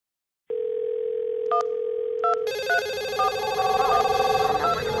This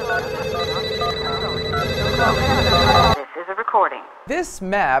is a recording. This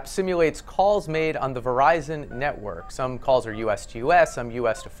map simulates calls made on the Verizon network. Some calls are US to US, some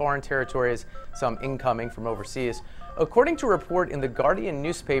US to foreign territories, some incoming from overseas. According to a report in the Guardian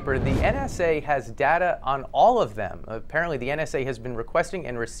newspaper, the NSA has data on all of them. Apparently, the NSA has been requesting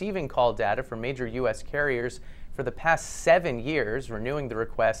and receiving call data from major US carriers for the past 7 years, renewing the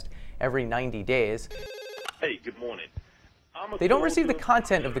request every 90 days. Hey, good morning. They don't receive the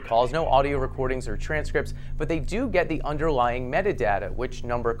content of the calls, no audio recordings or transcripts, but they do get the underlying metadata, which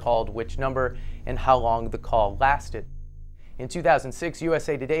number called which number and how long the call lasted. In 2006,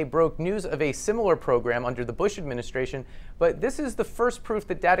 USA Today broke news of a similar program under the Bush administration, but this is the first proof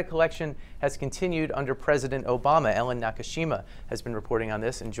that data collection has continued under President Obama. Ellen Nakashima has been reporting on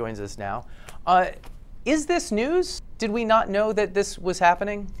this and joins us now. Is this news? Did we not know that this was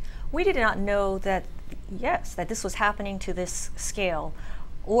happening? We did not know that, yes, that this was happening to this scale,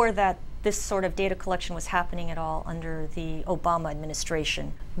 or that this sort of data collection was happening at all under the Obama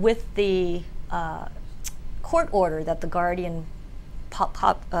administration. With the court order that the Guardian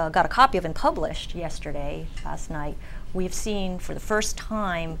got a copy of and published last night, we've seen for the first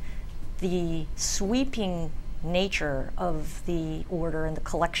time the sweeping nature of the order and the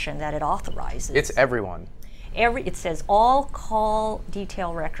collection that it authorizes. It's everyone. It says all call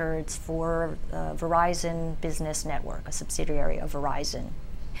detail records for Verizon Business Network, a subsidiary of Verizon.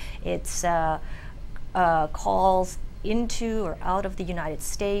 It's calls into or out of the United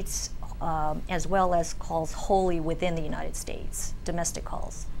States, as well as calls wholly within the United States, domestic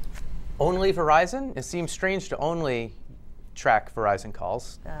calls. Only Verizon? It seems strange to only track Verizon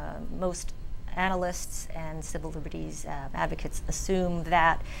calls. Most analysts and civil liberties advocates assume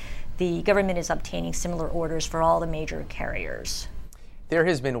that the government is obtaining similar orders for all the major carriers. There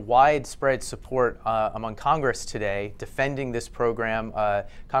has been widespread support among Congress today defending this program.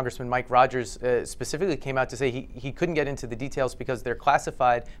 Congressman Mike Rogers specifically came out to say he couldn't get into the details because they're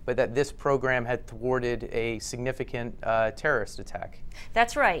classified, but that this program had thwarted a significant terrorist attack.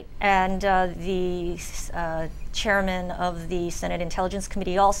 That's right. And the chairman of the Senate Intelligence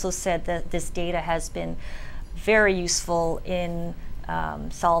Committee also said that this data has been very useful in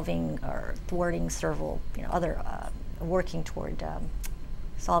solving or thwarting several, working toward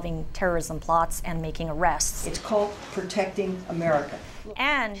solving terrorism plots and making arrests. It's called Protecting America.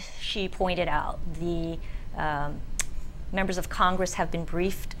 And she pointed out the members of Congress have been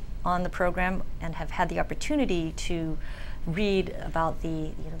briefed on the program and have had the opportunity to read about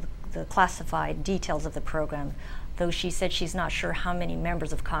the classified details of the program, though she said she's not sure how many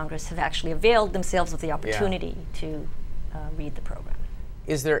members of Congress have actually availed themselves of the opportunity to read the program.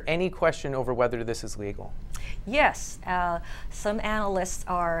 Is there any question over whether this is legal? Yes. Some analysts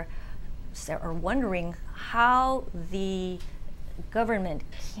are wondering how the government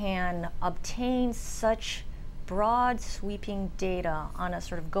can obtain such broad sweeping data on a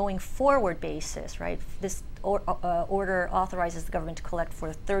sort of going forward basis, right? This order authorizes the government to collect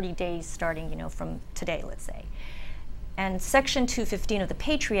for 30 days starting, from today, let's say. And Section 215 of the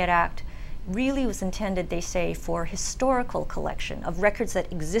Patriot Act really was intended, they say, for historical collection of records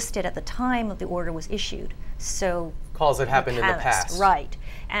that existed at the time of the order was issued. So calls that happened in the past. Right.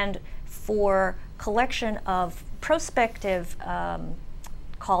 And for collection of prospective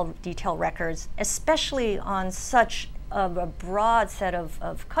call detail records, especially on such a broad set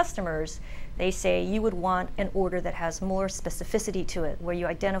of customers, they say you would want an order that has more specificity to it, where you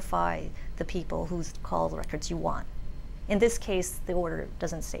identify the people whose call records you want. In this case, the order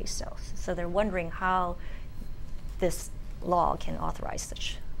doesn't say so. So they're wondering how this law can authorize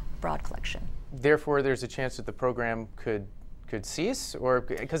such broad collection. Therefore, there's a chance that the program could cease, or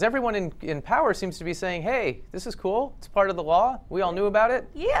because everyone in power seems to be saying, hey, this is cool, it's part of the law, we all knew about it.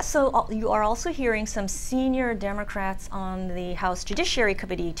 Yeah, so you are also hearing some senior Democrats on the House Judiciary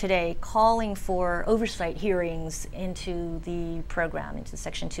Committee today calling for oversight hearings into the program, into the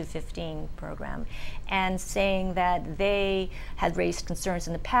Section 215 program, and saying that they had raised concerns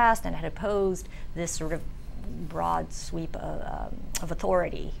in the past and had opposed this sort of broad sweep of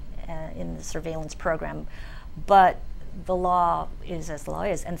authority in the surveillance program. But the law is as the law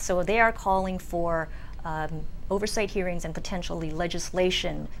is. And so they are calling for oversight hearings and potentially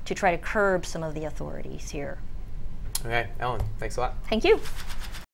legislation to try to curb some of the authorities here. Okay, Ellen, thanks a lot. Thank you.